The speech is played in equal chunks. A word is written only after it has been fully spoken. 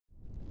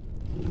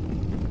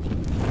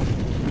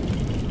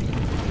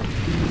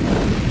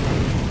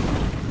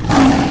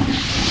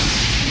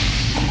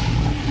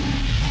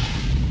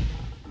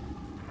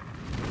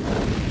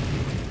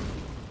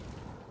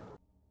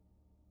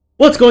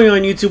What's going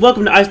on YouTube?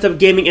 Welcome to iStuff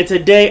Gaming, and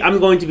today I'm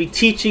going to be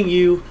teaching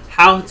you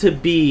how to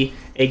be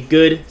a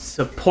good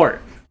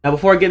support. Now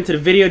before I get into the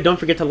video, don't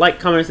forget to like,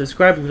 comment, and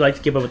subscribe if you'd like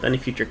to keep up with any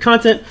future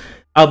content.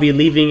 I'll be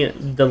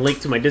leaving the link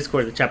to my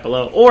Discord in the chat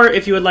below, or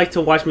if you would like to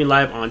watch me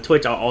live on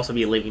Twitch, I'll also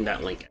be leaving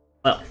that link as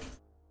well.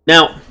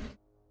 Now,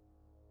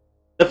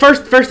 the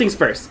first things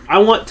first, I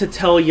want to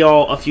tell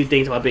y'all a few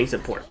things about being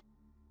support.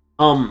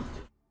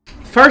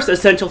 First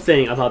essential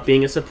thing about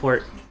being a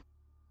support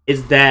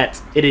is that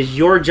it is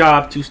your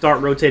job to start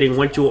rotating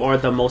once you are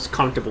the most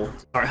comfortable to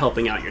start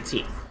helping out your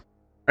team,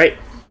 right?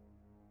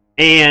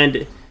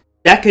 And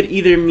that could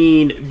either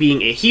mean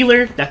being a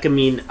healer, that could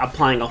mean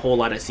applying a whole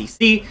lot of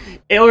CC,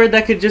 or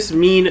that could just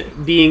mean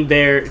being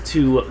there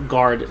to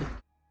guard,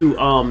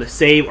 to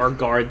save or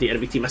guard the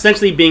enemy team.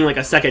 Essentially being like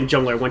a second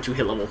jungler once you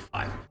hit level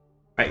 5,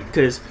 right?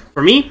 Because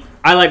for me,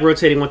 I like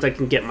rotating once I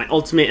can get my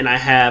ultimate and I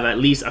have at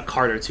least a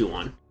card or two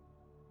on.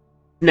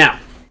 Now,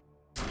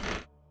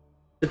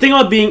 the thing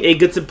about being a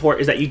good support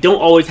is that you don't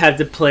always have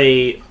to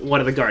play one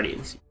of the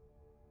Guardians,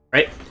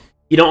 right?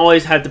 You don't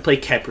always have to play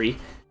Khepri.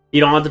 You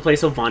don't have to play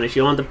Sylvanas.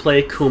 You don't have to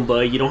play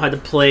Kumba. You don't have to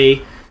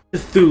play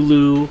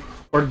Cthulhu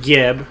or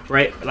Geb,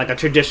 right? Like a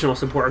traditional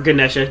support, or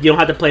Ganesha. You don't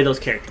have to play those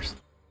characters,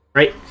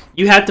 right?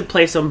 You have to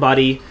play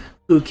somebody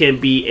who can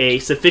be a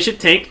sufficient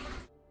tank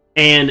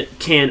and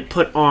can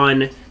put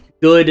on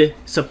good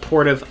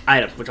supportive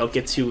items, which I'll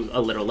get to a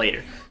little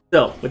later.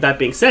 So, with that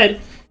being said,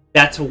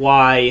 that's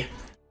why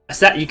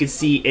you can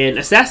see an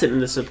assassin in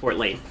the support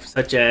lane,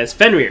 such as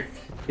Fenrir,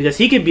 because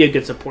he can be a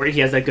good support.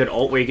 He has that good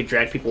ult where he can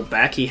drag people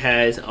back. He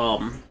has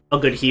a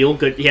good heal.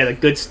 He has a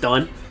good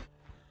stun,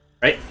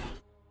 right?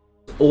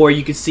 Or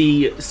you could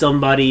see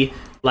somebody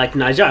like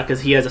Najah, because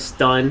he has a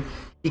stun.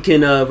 He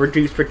can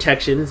reduce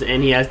protections,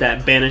 and he has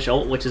that banish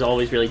ult, which is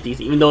always really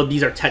decent. Even though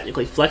these are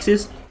technically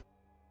flexes,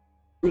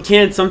 you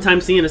can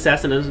sometimes see an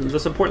assassin in the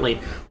support lane.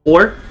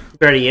 Or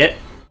better yet,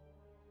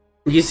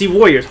 you see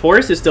warriors.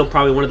 Horus is still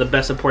probably one of the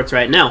best supports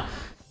right now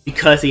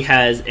because he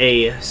has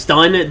a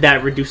stun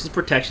that reduces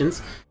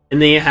protections, and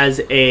then he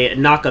has a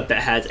knockup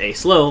that has a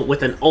slow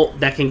with an ult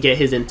that can get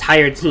his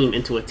entire team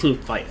into a team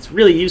fight. It's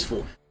really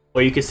useful.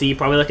 Or you can see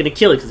probably like an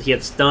Achilles because he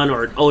has a stun,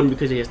 or an Odin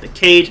because he has the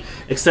cage,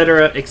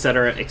 etc,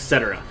 etc,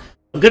 etc.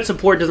 A good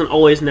support doesn't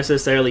always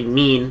necessarily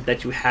mean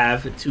that you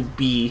have to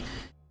be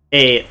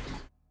a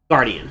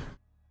guardian,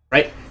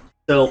 right?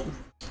 So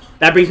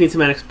that brings me to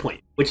my next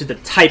point, which is the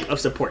type of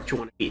support you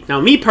want to be. Now,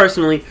 me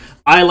personally,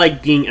 I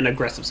like being an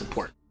aggressive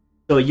support.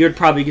 So you'd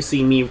probably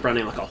see me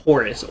running like a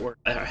Horus or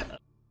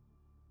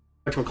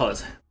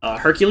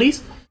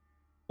Hercules,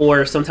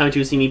 or sometimes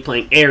you would see me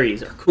playing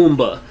Ares or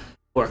Kumba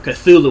or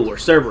Cthulhu or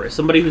Cerberus,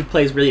 somebody who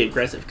plays really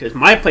aggressive. Because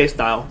my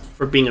playstyle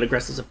for being an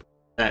aggressive support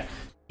is that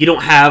you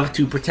don't have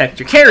to protect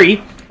your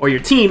carry or your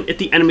team if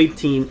the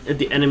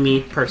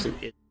enemy person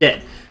is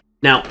dead.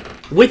 Now,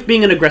 with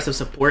being an aggressive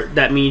support,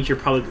 that means you're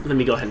probably, let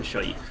me go ahead and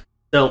show you.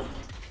 So,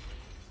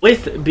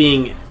 with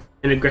being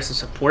an aggressive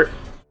support,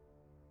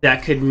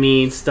 that could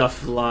mean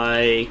stuff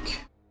like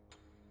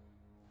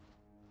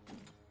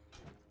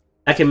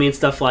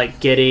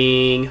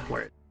getting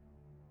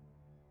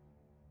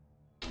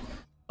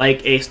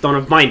like a Stone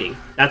of Binding.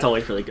 That's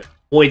always really good.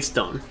 Void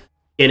Stone,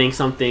 getting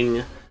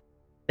something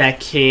that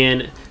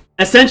can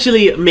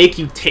essentially make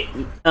you take.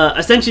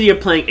 Essentially, you're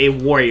playing a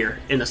warrior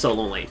in the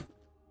solo lane,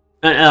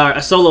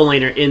 a solo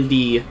laner in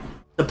the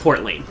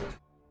support lane.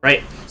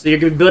 Right? So you're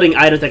going to be building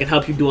items that can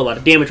help you do a lot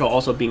of damage while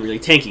also being really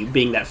tanky,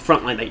 being that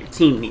front line that your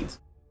team needs.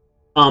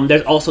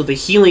 There's also the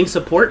healing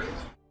support.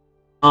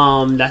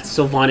 That's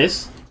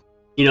Sylvanas,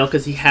 you know,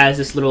 because he has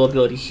this little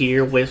ability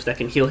here that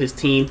can heal his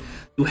team.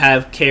 You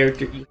have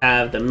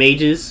the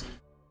mages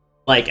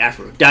like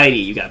Aphrodite,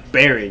 you got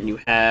Baron,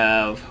 you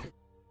have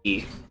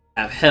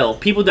Hell,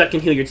 people that can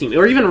heal your team,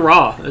 or even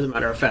Ra, as a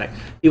matter of fact,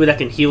 people that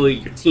can heal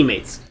your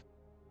teammates.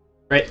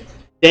 Right?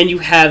 Then you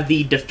have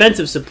the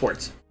defensive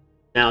supports.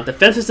 Now,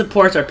 defensive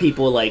supports are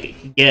people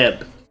like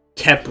Geb,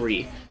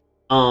 Khepri,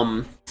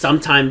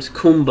 sometimes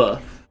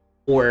Kumba,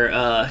 or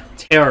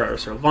Terra or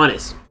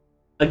Sylvanas.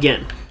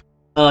 Again,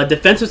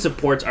 defensive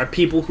supports are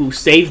people who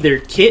save their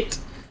kit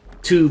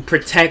to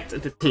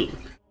protect the team.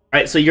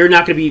 Right? So you're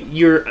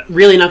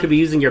really not gonna be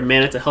using your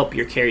mana to help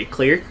your carry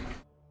clear.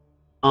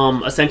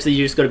 Essentially,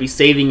 you're just gonna be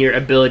saving your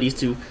abilities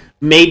to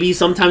maybe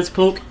sometimes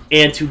poke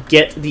and to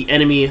get the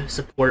enemy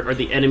support or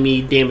the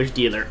enemy damage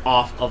dealer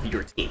off of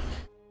your team.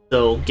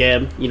 So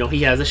Geb, you know,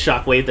 he has a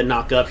shockwave, the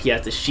knockup, he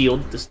has the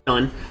shield, the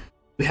stun.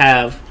 You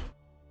have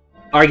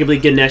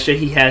arguably Ganesha,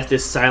 he has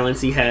this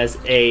silence, he has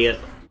a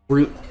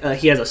root,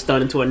 he has a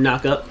stun into a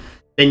knockup.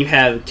 Then you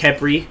have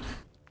Khepri,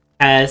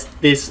 has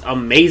this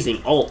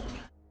amazing ult,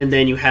 and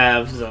then you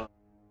have the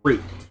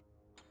root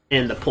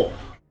and the pull,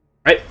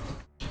 right?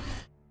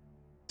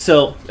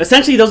 So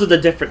essentially, those are the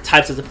different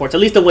types of supports,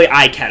 at least the way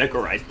I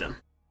categorize them.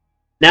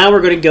 Now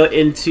we're going to go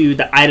into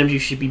the items you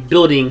should be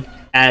building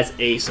as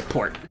a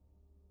support.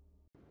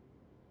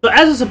 So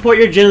as a support,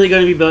 you're generally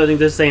going to be building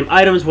the same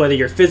items, whether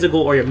you're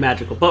physical or you're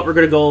magical. But we're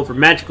going to go over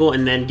magical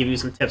and then give you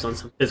some tips on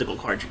some physical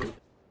cards you can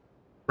build.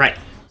 Right.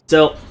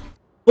 So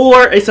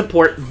For a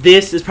support,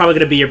 this is probably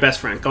going to be your best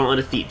friend, Gauntlet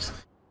of Thieves.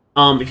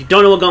 If you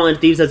don't know what Gauntlet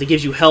of Thieves does, it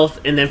gives you health,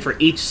 and then for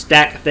each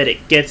stack that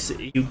it gets,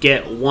 you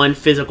get 1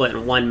 physical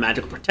and 1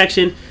 magical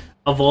protection,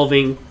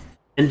 evolving.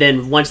 And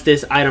then once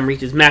this item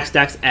reaches max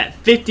stacks at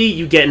 50,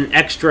 you get an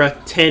extra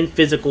 10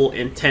 physical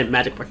and 10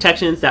 magic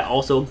protections that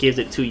also gives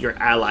it to your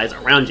allies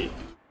around you.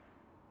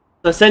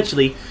 So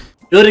essentially,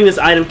 building this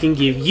item can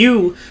give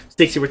you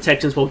 60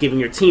 protections while giving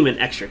your team an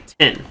extra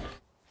 10.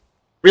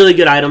 Really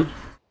good item.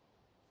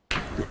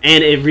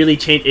 And it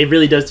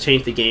really does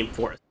change the game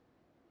for us.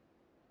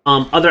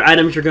 Other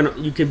items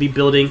you could be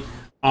building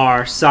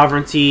are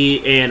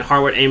Sovereignty and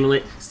Hardware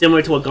Amulet.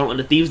 Similar to what Gauntlet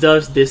of Thieves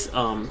does, this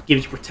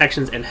gives you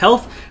protections and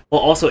health,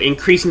 while also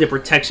increasing the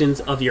protections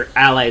of your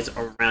allies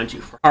around you.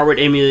 For Hardware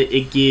Amulet,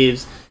 it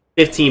gives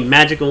 15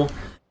 magical,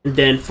 and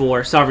then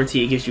for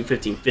Sovereignty, it gives you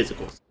 15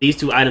 physical. These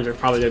 2 items are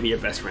probably going to be your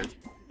best friends.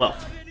 Well,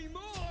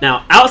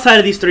 now, outside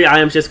of these 3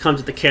 items just comes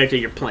with the character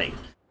you're playing.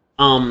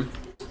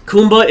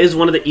 Kumba is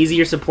one of the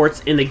easier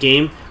supports in the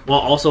game, while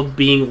also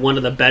being one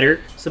of the better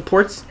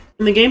supports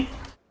in the game.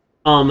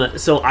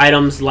 So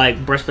items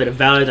like Breastplate of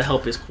Valor to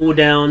help his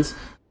cooldowns,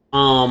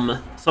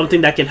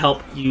 something that can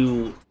help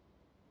you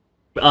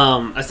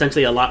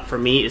essentially a lot for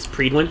me is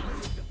Predwin.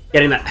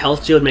 Getting that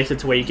health shield makes it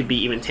to where you can be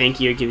even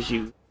tankier, gives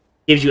you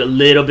a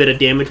little bit of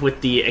damage with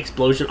the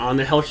explosion on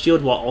the health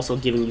shield, while also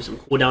giving you some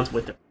cooldowns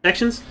with the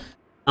protections.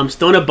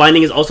 Stone of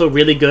Binding is also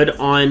really good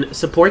on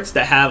supports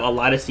that have a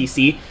lot of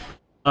CC.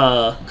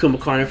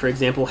 Kumbhakarna, for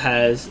example,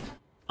 has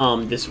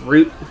this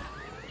root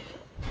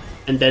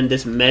and then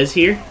this Mez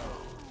here,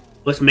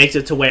 which makes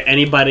it to where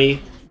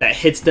anybody that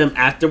hits them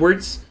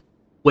afterwards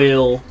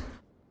will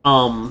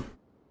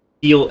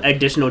deal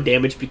additional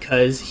damage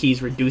because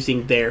he's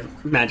reducing their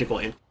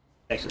magical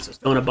protection. So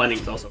Stone of Binding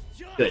is also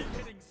good.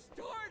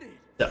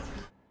 So,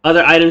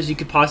 other items you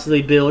could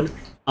possibly build,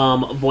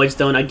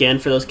 Voidstone, again,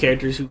 for those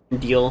characters who can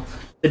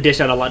dish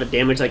out a lot of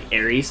damage, like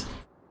Ares.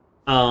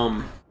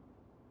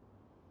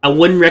 I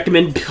wouldn't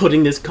recommend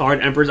building this card,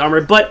 Emperor's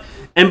Armor, but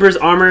Emperor's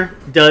Armor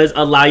does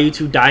allow you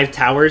to dive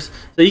towers.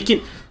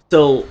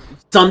 So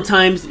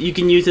sometimes you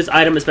can use this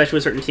item, especially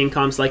with certain team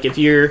comps. Like if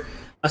you're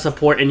a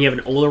support and you have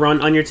an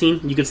Oleron on your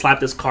team, you can slap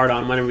this card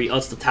on whenever you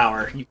ult the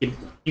tower.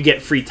 You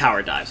get free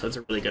tower dive, so it's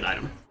a really good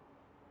item.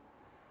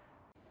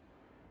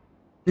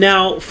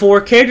 Now,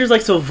 for characters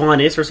like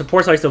Sylvanas, or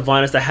supports like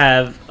Sylvanas that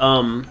have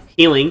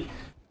healing,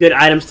 good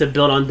items to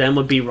build on them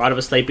would be Rod of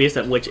Asclepius,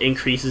 which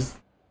increases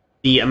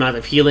the amount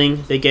of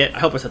healing they get. I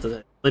hope I said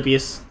that.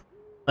 Asclepius,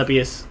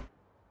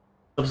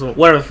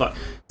 whatever the fuck.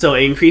 So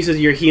it increases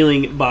your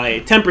healing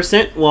by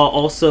 10%, while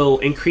also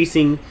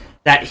increasing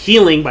that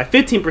healing by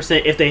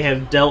 15% if they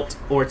have dealt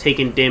or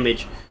taken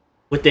damage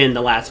within the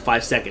last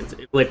 5 seconds,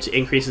 which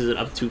increases it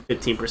up to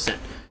 15%.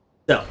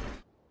 So,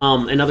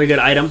 another good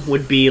item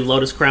would be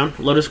Lotus Crown.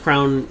 Lotus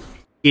Crown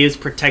gives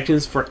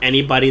protections for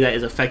anybody that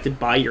is affected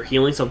by your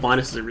healing, so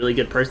Vanus is a really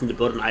good person to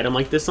build an item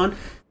like this on,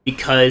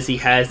 because he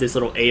has this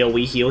little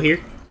AoE heal here.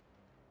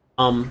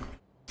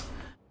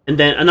 And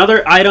then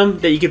another item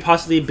that you could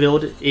possibly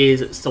build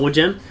is Soul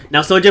Gem.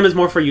 Now, Soul Gem is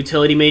more for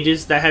utility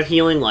mages that have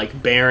healing,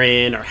 like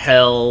Baron or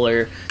Hell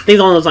or things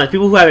along those lines.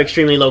 People who have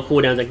extremely low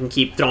cooldowns that can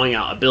keep throwing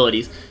out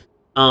abilities.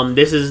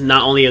 This is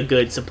not only a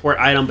good support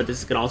item, but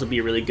this can also be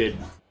a really good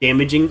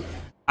damaging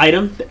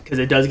item, because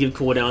it does give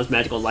cooldowns,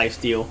 magical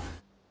lifesteal,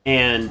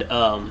 and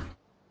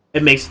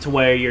it makes it to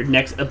where your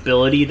next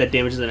ability that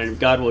damages an enemy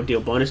god will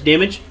deal bonus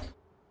damage.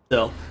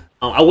 So,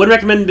 I would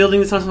recommend building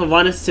this on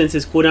Sylvanas since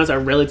his cooldowns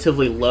are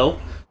relatively low.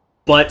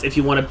 But if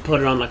you want to put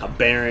it on like a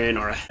Baron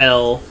or a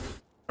Hell,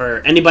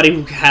 or anybody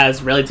who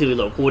has relatively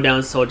low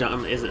cooldowns, Soul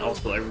Gem is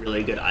also a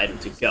really good item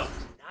to go.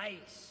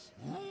 Nice.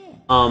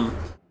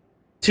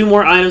 2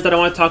 more items that I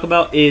want to talk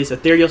about is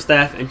Ethereal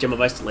Staff and Gem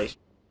of Isolation.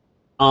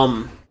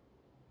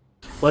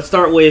 Let's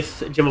start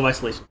with Gem of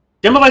Isolation.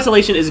 Gem of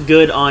Isolation is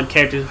good on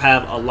characters who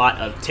have a lot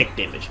of tick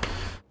damage.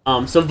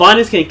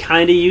 Sylvanas can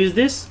kind of use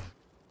this,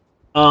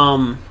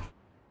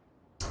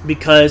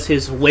 because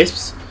his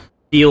wisps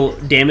deal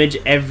damage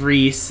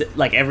every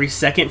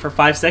second for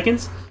 5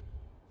 seconds,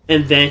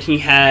 and then he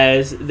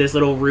has this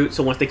little root,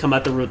 so once they come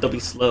out the root they'll be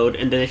slowed,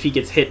 and then if you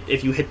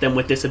hit them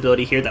with this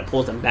ability here that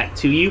pulls them back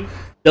to you,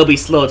 they'll be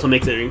slowed, so it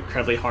makes it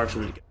incredibly hard for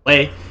them to get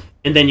away.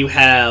 And then you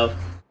have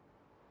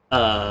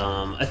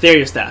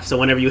Ethereal Staff, so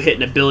whenever you hit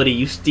an ability,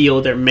 you steal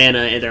their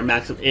mana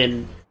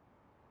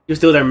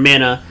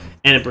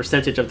and a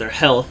percentage of their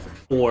health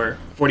for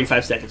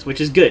 45 seconds,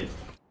 which is good.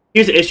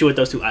 Here's the issue with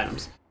those 2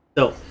 items.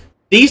 So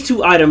these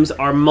 2 items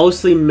are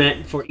mostly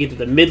meant for either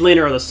the mid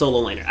laner or the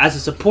solo laner. As a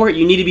support,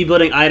 you need to be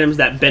building items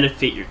that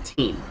benefit your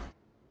team.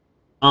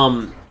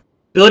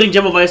 Building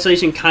Gem of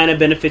Isolation kind of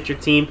benefits your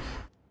team,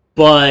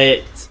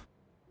 but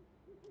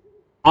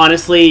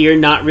honestly, you're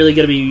not really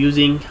going to be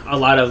using a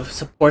lot of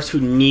supports who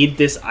need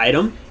this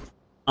item,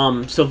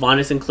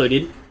 Sylvanas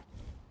included.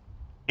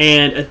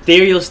 And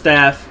Ethereal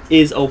Staff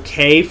is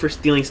okay for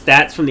stealing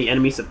stats from the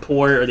enemy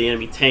support or the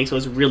enemy tank, so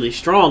it's really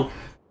strong.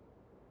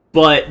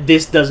 But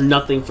this does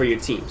nothing for your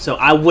team. So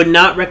I would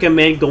not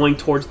recommend going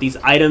towards these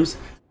items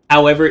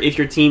However, if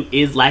your team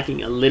is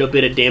lacking a little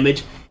bit of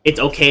damage, it's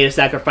okay to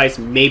sacrifice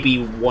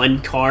maybe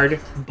one card,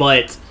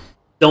 but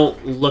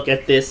don't look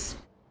at this.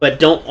 But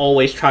don't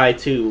always try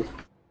to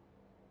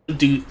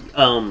do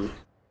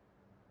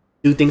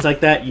things like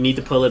that. You need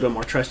to put a little bit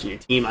more trust in your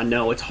team. I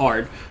know it's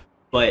hard,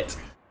 but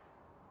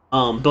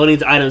building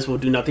the items will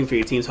do nothing for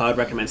your team, so I would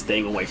recommend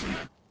staying away from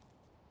them.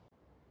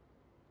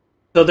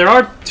 So there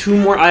are 2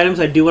 more items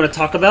I do want to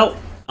talk about,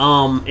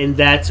 and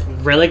that's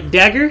Relic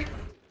Dagger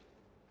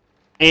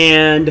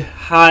and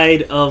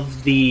Hide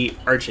of the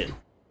Urchin.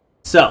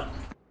 So,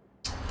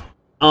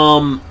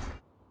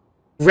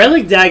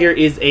 Relic Dagger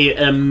is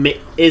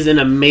an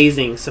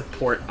amazing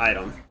support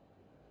item.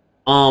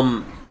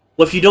 Well,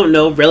 if you don't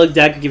know, Relic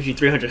Dagger gives you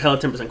 300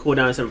 health, 10%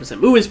 cooldown, and 7%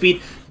 movement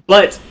speed,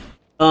 but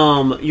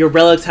your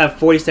relics have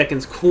 40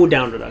 seconds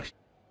cooldown reduction.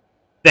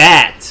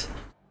 That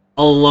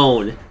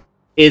alone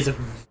is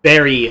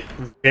very,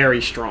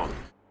 very strong.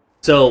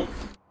 So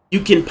you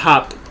can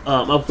pop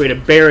upgrade a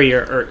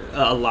barrier or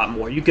a lot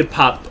more. You could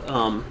pop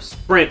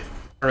sprint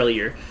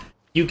earlier.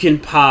 You can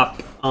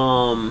pop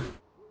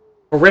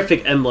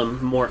horrific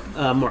emblem more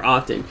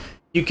often.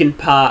 You can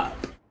pop.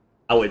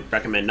 I would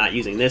recommend not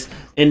using this,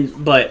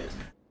 but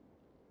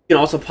you can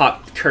also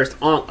pop Cursed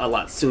Ankh a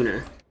lot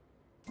sooner.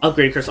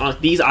 Upgrade Cursed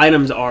Ankh. These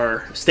items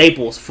are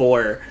staples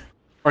for,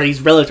 or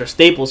these relics are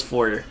staples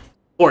for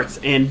sports,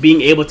 and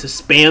being able to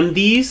spam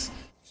these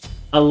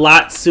a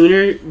lot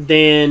sooner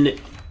than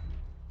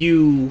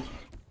you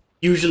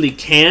usually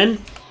can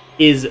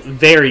is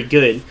very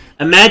good.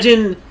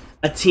 Imagine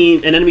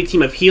an enemy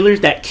team of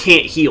healers that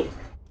can't heal,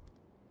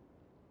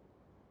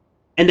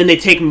 and then they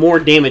take more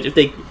damage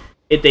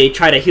if they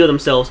try to heal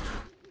themselves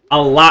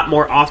a lot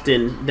more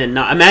often than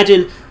not.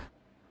 Imagine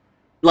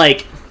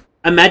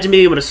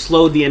being able to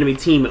slow the enemy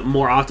team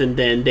more often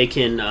than they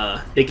can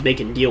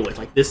deal with.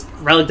 Like, this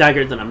Relic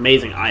Dagger is an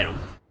amazing item.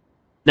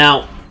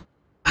 Now,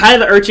 Hide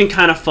of the Urchin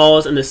kind of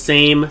falls in the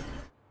same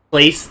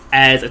place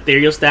as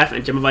Ethereal Staff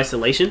and Gem of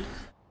Isolation.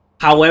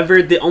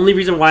 However, the only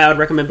reason why I would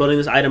recommend building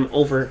this item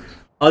over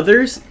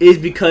others is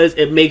because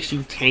it makes you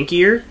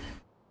tankier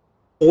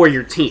for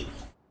your team.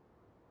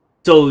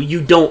 So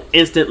you don't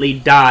instantly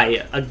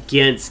die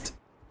against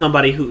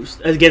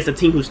against a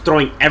team who's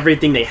throwing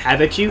everything they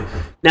have at you.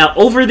 Now,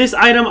 over this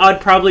item,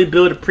 I'd probably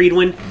build a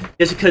Predwin,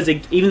 just because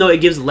even though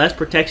it gives less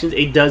protections,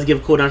 it does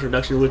give cooldown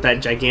reduction with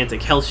that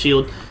gigantic health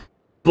shield.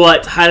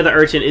 But Hide of the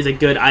Urchin is a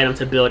good item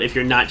to build if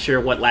you're not sure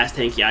what last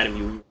tanky item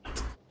you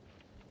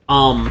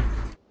want.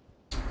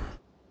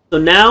 So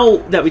now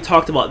that we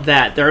talked about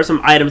that, there are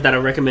some items that I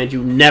recommend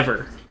you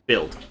never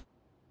build.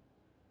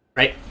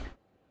 Right?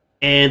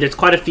 And there's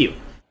quite a few.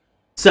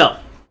 So,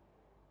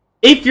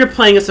 if you're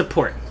playing a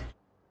support,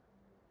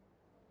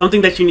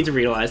 something that you need to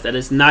realize that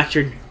it's not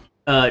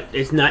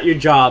your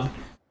job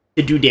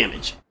to do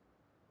damage.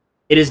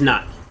 It is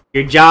not.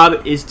 Your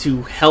job is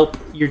to help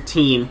your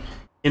team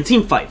in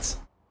team fights.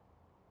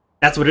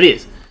 That's what it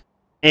is.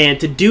 And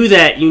to do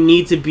that, you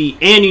need to be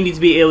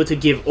able to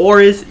give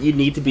auras. You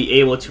need to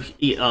be able to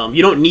you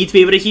don't need to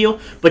be able to heal,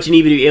 but you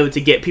need to be able to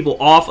get people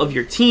off of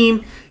your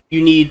team.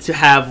 You need to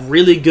have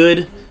really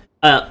good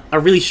a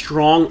really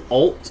strong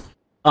ult.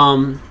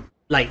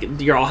 Like,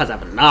 your ult has to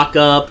have a knock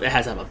up, it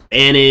has to have a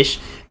banish,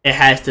 it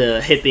has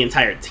to hit the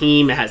entire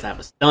team, it has to have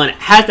a stun, it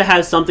has to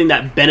have something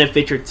that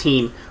benefits your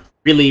team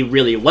really,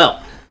 really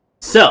well.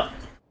 So,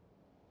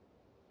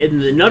 in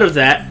the note of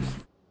that,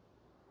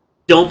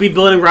 don't be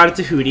building Rod of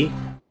Tahuti,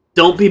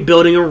 don't be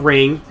building a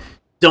ring,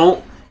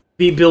 don't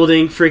be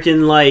building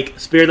freaking, like,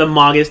 Spirit of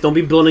Magus, don't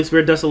be building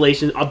Spirit of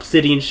Desolation,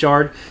 Obsidian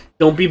Shard,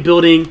 don't be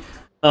building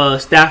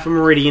Staff of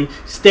Meridian.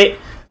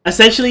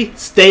 Essentially,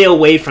 stay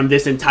away from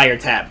this entire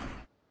tab.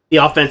 The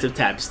offensive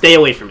tab. Stay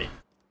away from it.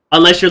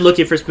 Unless you're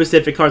looking for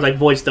specific cards like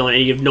Voidstone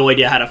and you have no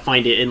idea how to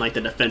find it in, like,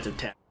 the defensive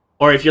tab.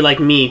 Or if you're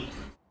like me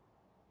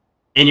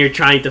and you're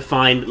trying to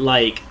find,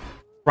 like,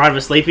 Rod of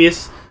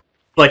Asclepius,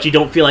 but you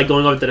don't feel like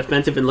going over the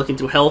defensive and looking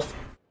through health,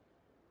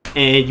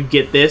 and you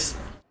get this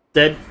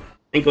instead,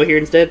 and go here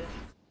instead,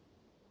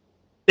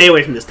 stay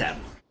away from this tab.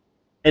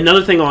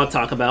 Another thing I want to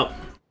talk about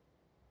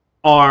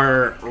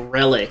are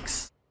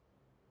relics.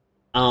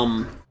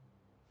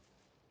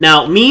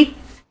 Now,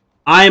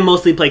 I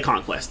mostly play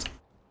Conquest.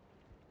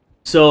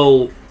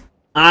 So,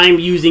 I'm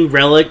using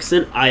relics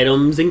and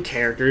items and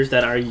characters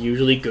that are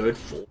usually good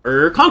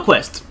for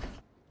Conquest.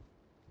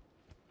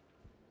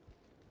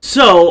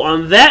 So,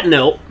 on that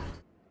note,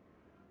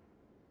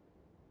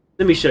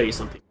 let me show you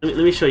something. Let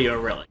me show you a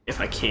relic, if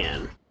I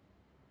can.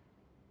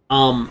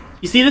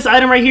 You see this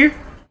item right here?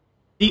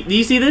 Do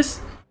you see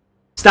this?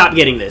 Stop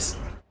getting this.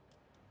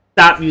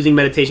 Stop using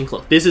Meditation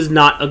Cloak. This is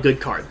not a good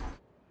card.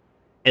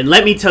 And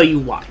let me tell you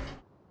why.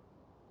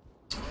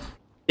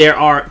 There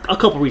are a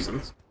couple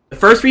reasons. The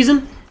first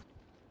reason,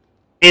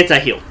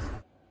 anti-heal.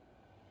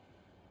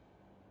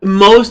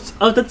 Most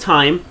of the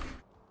time,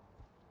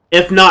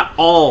 if not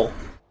all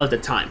of the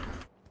time,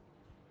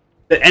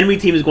 the enemy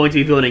team is going to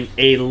be building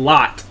a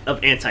lot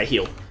of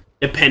anti-heal,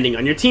 depending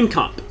on your team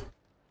comp.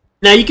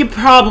 Now, you can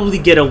probably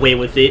get away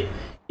with it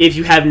if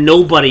you have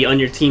nobody on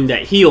your team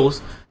that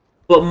heals,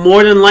 but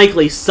more than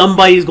likely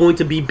somebody's going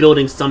to be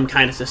building some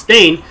kind of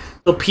sustain,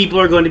 so people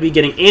are going to be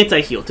getting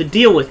anti-heal to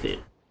deal with it.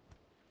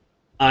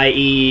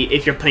 I.e.,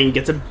 if you're playing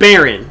against a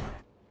Baron,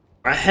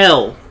 or a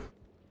Hell,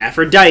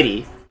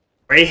 Aphrodite,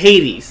 or a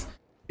Hades,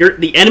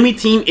 the enemy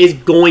team is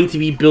going to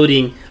be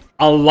building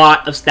a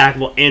lot of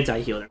stackable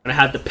anti-heal. They're going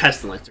to have the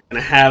Pestilence, they're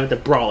going to have the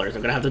Brawlers,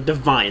 they're going to have the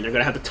Divine, they're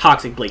going to have the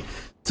Toxic Blade.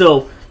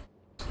 So,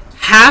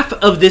 half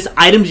of this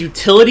item's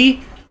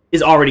utility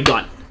is already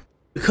gone.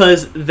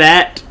 Because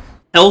that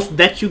health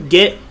that you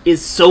get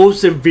is so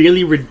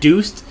severely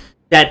reduced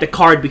that the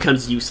card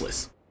becomes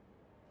useless.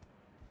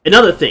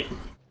 Another thing,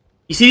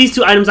 you see these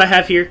two items I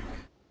have here?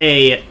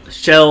 A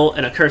Shell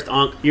and a Cursed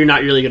Ankh. You're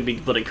not really going to be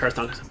building Cursed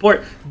Ankh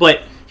support,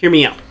 but hear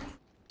me out.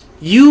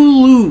 You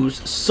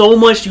lose so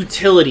much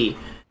utility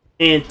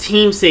and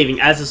team saving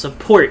as a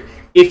support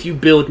if you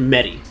build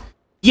Medi.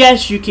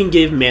 Yes, you can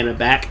give mana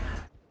back,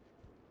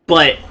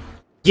 but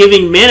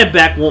giving mana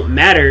back won't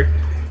matter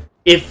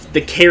if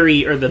the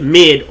carry or the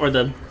mid or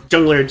the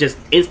jungler just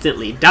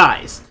instantly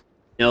dies.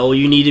 No,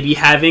 you need to be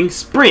having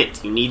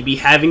Sprint. You need to be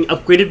having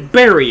upgraded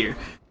Barrier.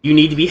 You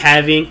need to be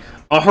having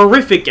a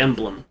Horrific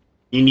Emblem.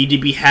 You need to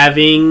be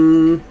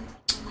having,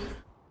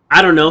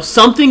 I don't know,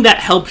 something that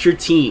helps your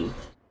team.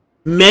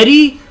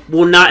 Medi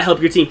will not help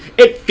your team.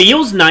 It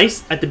feels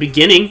nice at the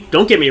beginning,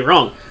 don't get me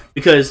wrong,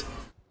 because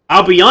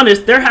I'll be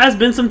honest, there has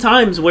been some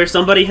times where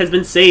somebody has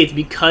been saved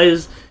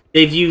because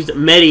they've used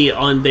Medi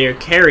on their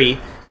carry,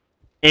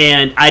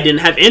 and I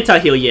didn't have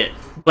anti-heal yet.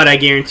 But I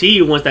guarantee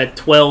you, once that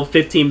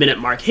 12-15 minute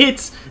mark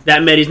hits,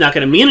 that Medi's not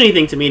going to mean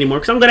anything to me anymore,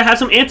 because I'm going to have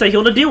some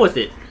anti-heal to deal with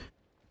it.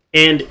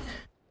 And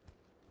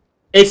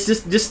it's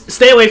just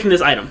stay away from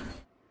this item.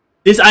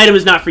 This item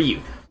is not for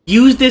you.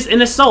 Use this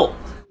in Assault.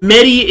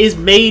 Medi is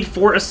made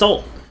for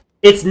Assault.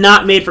 It's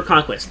not made for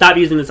Conquest. Stop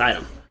using this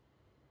item.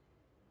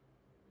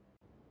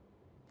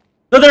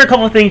 So there are a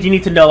couple of things you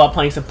need to know about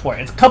playing support.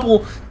 It's a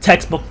couple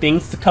textbook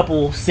things, a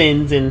couple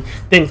sins and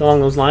things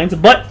along those lines.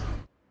 But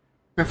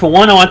for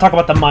one, I want to talk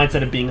about the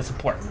mindset of being a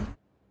support.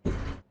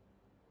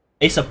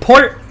 A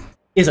support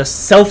is a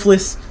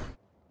selfless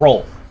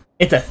role.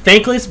 It's a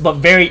thankless but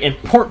very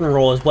important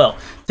role as well.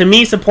 To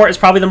me, support is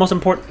probably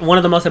one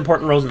of the most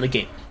important roles in the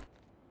game.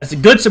 As a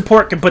good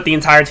support can put the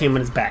entire team on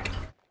his back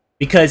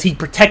because he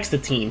protects the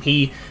team.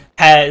 He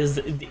has,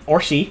 or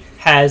she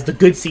has, the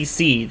good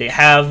CC. They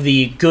have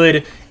the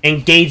good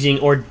engaging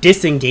or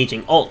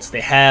disengaging ults.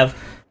 They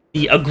have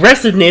the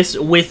aggressiveness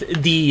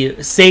with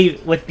the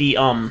saving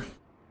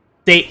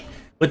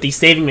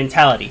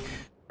mentality,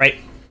 right?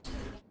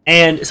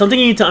 And something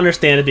you need to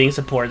understand of being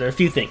support, there are a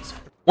few things.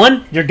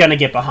 One, you're gonna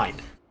get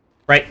behind,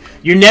 right?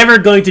 You're never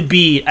going to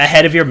be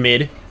ahead of your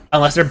mid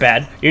unless they're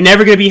bad. You're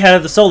never going to be ahead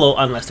of the solo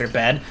unless they're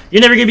bad.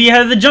 You're never going to be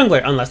ahead of the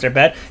jungler unless they're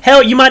bad.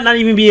 Hell, you might not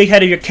even be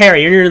ahead of your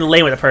carry. You're in the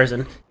lane with a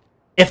person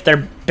if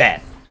they're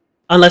bad.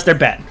 Unless they're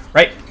bad,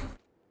 right?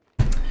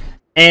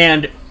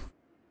 And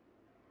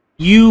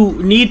you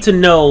need to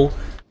know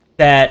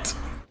that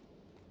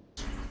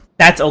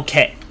that's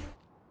okay.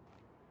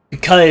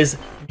 Because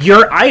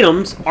your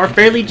items are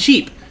fairly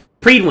cheap.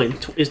 Predwin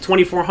is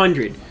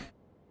 2,400.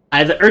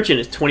 Eye of the Urchin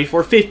is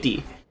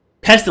 2,450.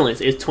 Pestilence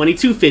is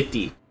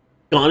 2,250.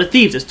 Gauntlet of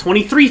Thieves is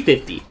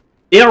 2,350.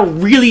 They are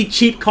really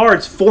cheap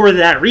cards for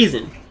that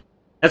reason.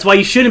 That's why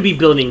you shouldn't be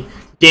building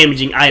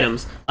damaging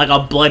items like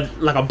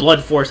a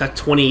Blood Force at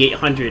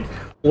 2,800,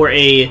 or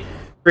a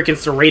freaking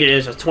Serrated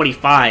Edge at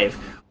 25,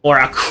 or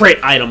a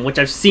crit item, which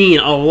I've seen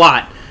a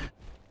lot.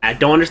 I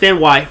don't understand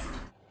why,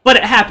 but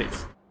it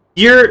happens.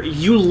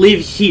 You live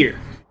here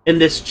in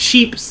this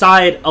cheap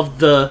side of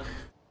the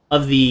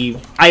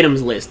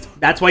items list.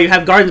 That's why you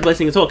have Guardian's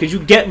Blessing as well, because you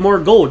get more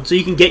gold, so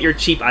you can get your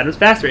cheap items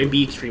faster and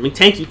be extremely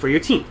tanky for your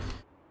team.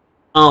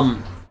 You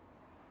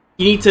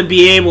need to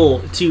be able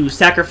to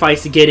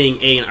sacrifice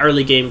getting an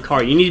early game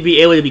card. You need to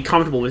be able to be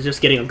comfortable with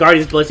just getting a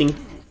Guardian's Blessing,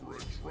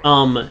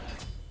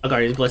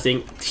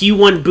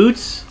 T1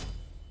 boots,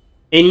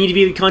 and you need to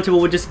be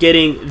comfortable with just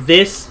getting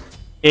this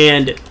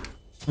and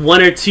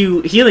 1 or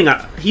 2 healing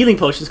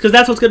potions, because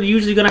that's what's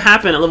usually going to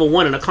happen at level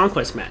 1 in a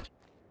conquest match.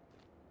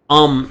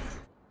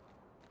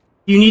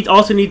 You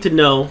also need to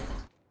know,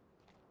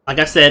 like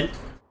I said,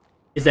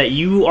 is that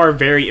you are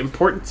very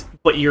important,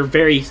 but you're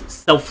very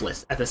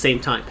selfless at the same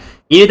time.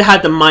 You need to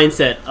have the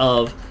mindset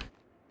of,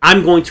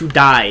 I'm going to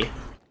die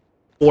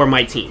for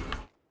my team.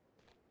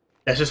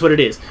 That's just what it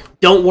is.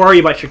 Don't worry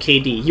about your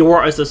KD. You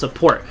are as a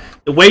support.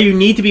 The way you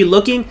need to be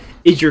looking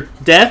is your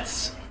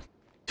deaths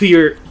to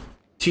your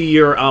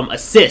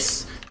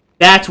assists.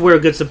 That's where a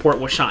good support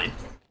will shine.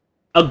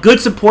 A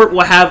good support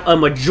will have a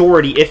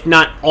majority, if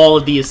not all,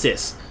 of the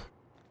assists.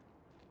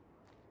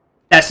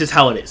 That's just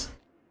how it is.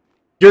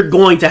 You're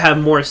going to have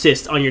more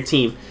assists on your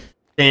team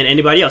than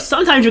anybody else.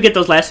 Sometimes you'll get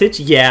those last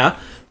hits, yeah,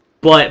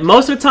 but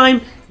most of the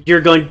time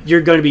you're going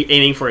to be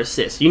aiming for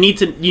assists. You need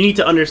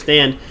to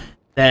understand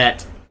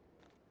that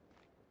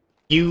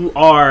you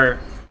are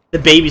the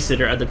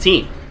babysitter of the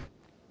team,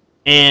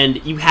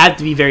 and you have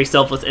to be very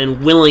selfless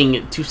and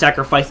willing to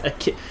sacrifice a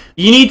kid.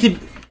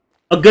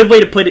 A good way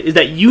to put it is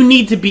that you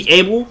need to be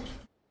able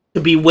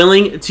to be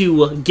willing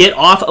to get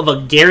off of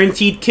a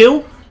guaranteed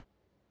kill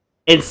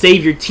and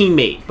save your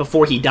teammate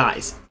before he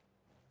dies.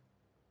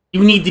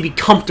 You need to be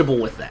comfortable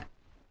with that,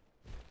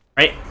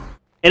 right?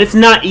 And it's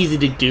not easy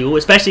to do,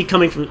 especially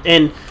coming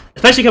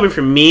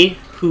from me,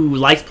 who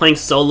likes playing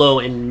solo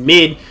and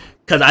mid,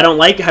 because I don't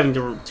like having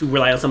to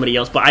rely on somebody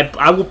else. But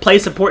I will play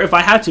support if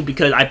I have to,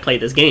 because I play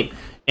this game.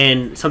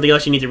 And something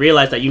else you need to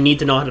realize, that you need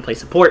to know how to play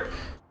support,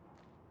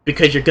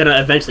 because you're gonna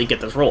eventually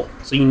get this role.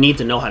 So you need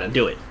to know how to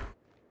do it,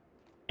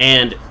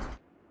 and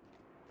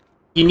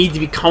you need to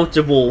be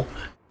comfortable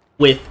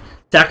with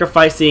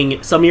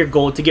sacrificing some of your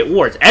gold to get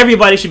wards.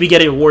 Everybody should be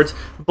getting wards,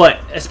 but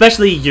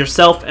especially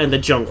yourself and the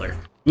jungler.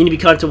 You need to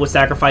be comfortable with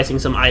sacrificing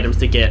some items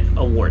to get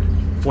a ward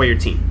for your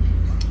team.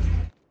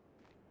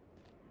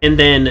 And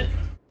then,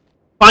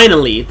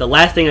 finally, the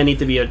last thing I need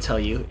to be able to tell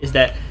you is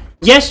that,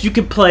 yes, you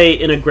can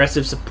play an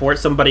aggressive support,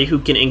 somebody who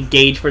can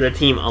engage for their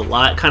team a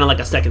lot, kind of like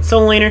a second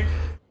solo laner,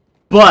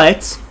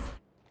 but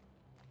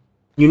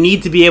you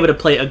need to be able to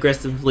play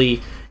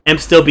aggressively and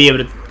still be able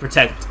to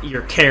protect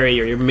your carry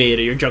or your mid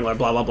or your jungler,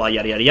 blah, blah, blah,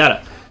 yada, yada,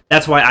 yada.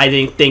 That's why I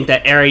didn't think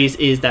that Ares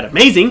is that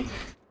amazing,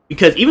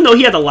 because even though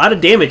he has a lot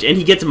of damage and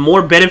he gets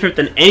more benefit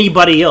than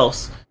anybody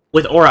else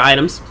with aura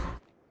items,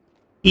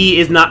 he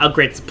is not a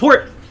great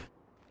support,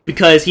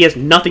 because he has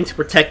nothing to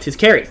protect his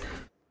carry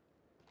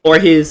or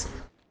his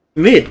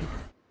mid.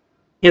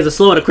 He has a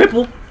slow and a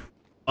cripple.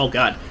 Oh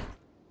god,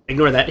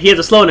 ignore that. He has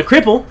a slow and a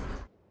cripple,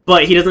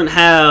 but he doesn't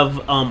have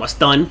a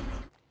stun.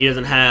 He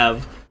doesn't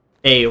have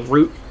a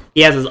root.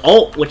 He has his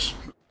ult, which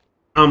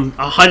I'm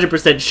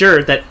 100%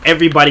 sure that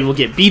everybody will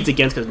get beads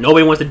against, because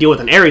nobody wants to deal with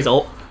an Ares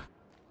ult.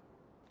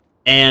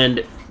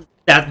 And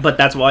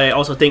that's why I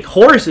also think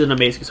Horus is an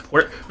amazing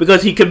support,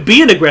 because he could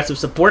be an aggressive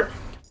support,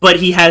 but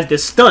he has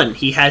this stun,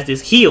 he has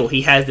this heal,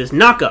 he has this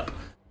knockup.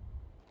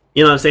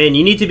 You know what I'm saying?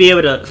 You need to be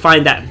able to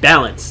find that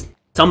balance.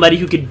 Somebody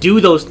who could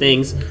do those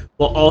things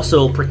while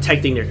also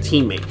protecting their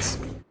teammates.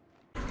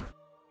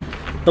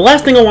 The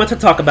last thing I want to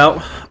talk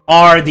about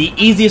are the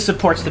easiest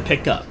supports to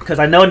pick up, because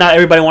I know not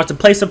everybody wants to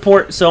play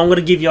support, so I'm going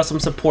to give y'all some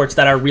supports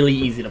that are really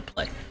easy to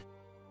play.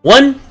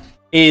 One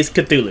is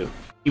Cthulhu.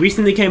 He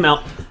recently came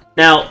out.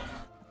 Now,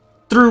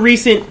 through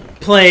recent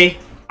play,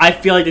 I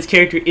feel like this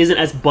character isn't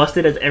as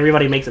busted as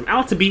everybody makes him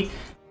out to be.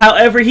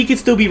 However, he can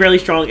still be really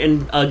strong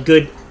and a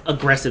good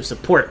aggressive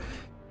support.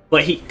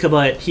 But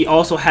he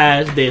also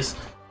has this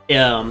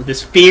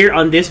this fear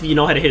on this, if you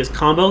know how to hit his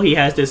combo. He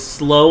has this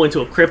slow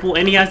into a cripple,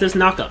 and he has this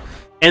knockup.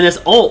 And this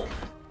ult,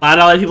 a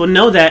lot of people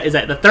know that, is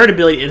that the third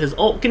ability in his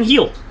ult can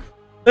heal.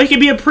 So he can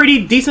be a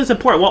pretty decent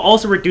support while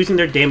also reducing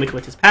their damage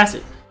with his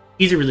passive.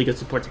 He's a really good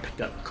support to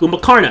pick up.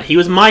 Kumbhakarna, he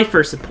was my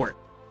first support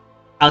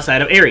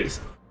outside of Ares.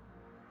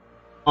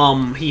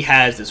 He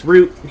has this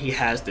root, he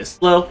has this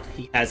slow,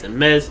 he has a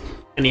mez,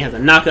 and he has a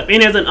knockup, and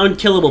he has an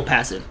unkillable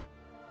passive.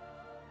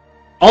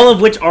 All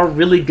of which are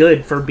really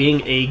good for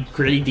being a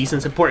really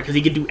decent support, because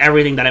he can do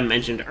everything that I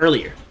mentioned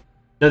earlier.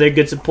 Another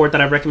good support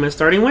that I recommend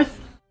starting with,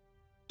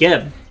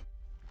 Geb.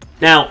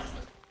 Now,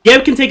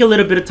 Geb can take a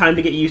little bit of time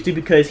to get used to,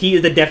 because he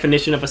is the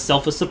definition of a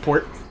selfless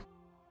support,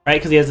 right?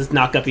 Because he has this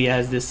knockup, he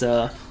has this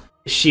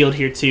shield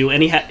here too,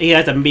 and he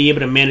has to be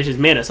able to manage his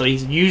mana, so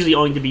he's usually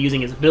only to be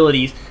using his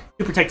abilities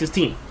to protect his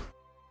team.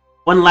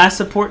 One last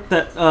support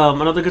that,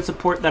 another good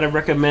support that I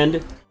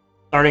recommend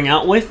starting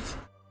out with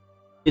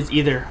is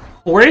either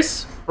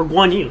Horus or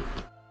Guan Yu,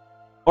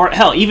 or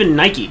hell, even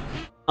Nike.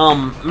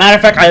 Matter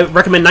of fact, I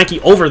recommend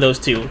Nike over those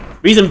two.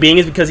 Reason being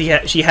is because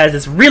she has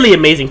this really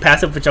amazing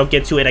passive, which I'll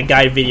get to in a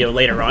guide video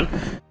later on.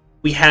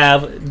 We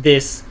have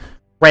this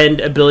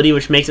Rend ability,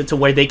 which makes it to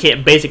where they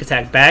can't basic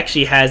attack back.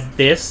 She has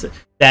this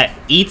that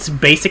eats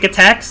basic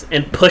attacks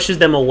and pushes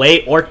them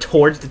away or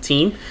towards the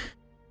team.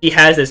 She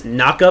has this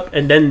knockup,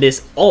 and then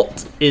this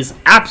ult is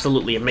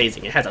absolutely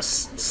amazing. It has a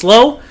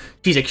slow.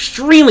 She's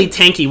extremely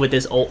tanky with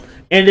this ult,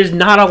 and there's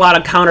not a lot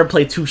of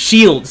counterplay to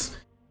shields,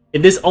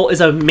 and this ult is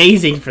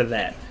amazing for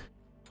that.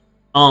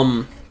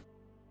 One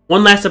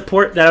last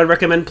support that I would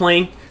recommend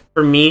playing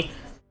for me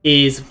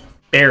is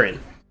Baron.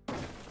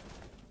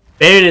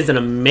 Baron is an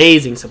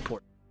amazing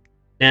support.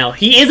 Now,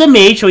 he is a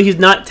mage, so he's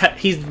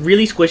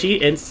really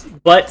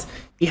squishy, but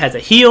he has a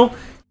heal,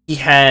 he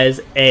has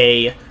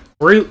a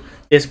root,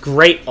 this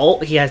great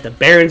ult, he has the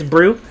Baron's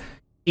Brew,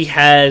 he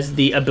has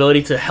the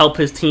ability to help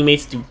his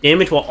teammates do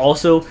damage while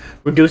also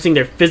reducing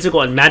their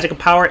physical and magical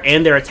power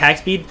and their attack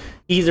speed.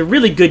 He's a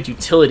really good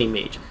utility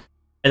mage.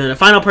 And then the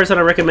final person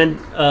I recommend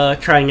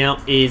trying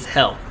out is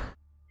Hel.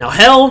 Now,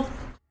 Hel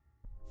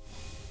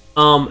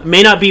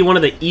may not be one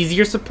of the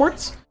easier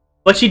supports,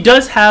 but she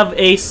does have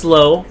a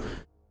slow,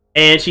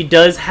 and she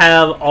does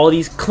have all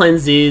these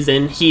cleanses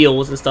and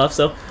heals and stuff.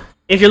 So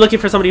if you're looking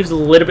for somebody who's a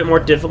little bit more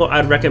difficult,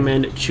 I'd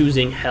recommend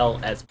choosing Hel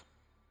as well.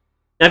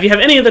 Now, if you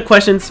have any other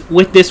questions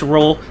with this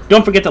role,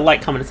 don't forget to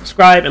like, comment, and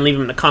subscribe, and leave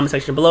them in the comment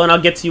section below, and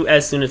I'll get to you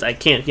as soon as I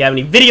can. If you have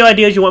any video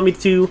ideas you want me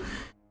to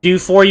do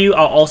for you,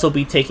 I'll also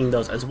be taking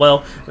those as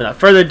well. Without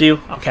further ado,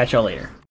 I'll catch y'all later.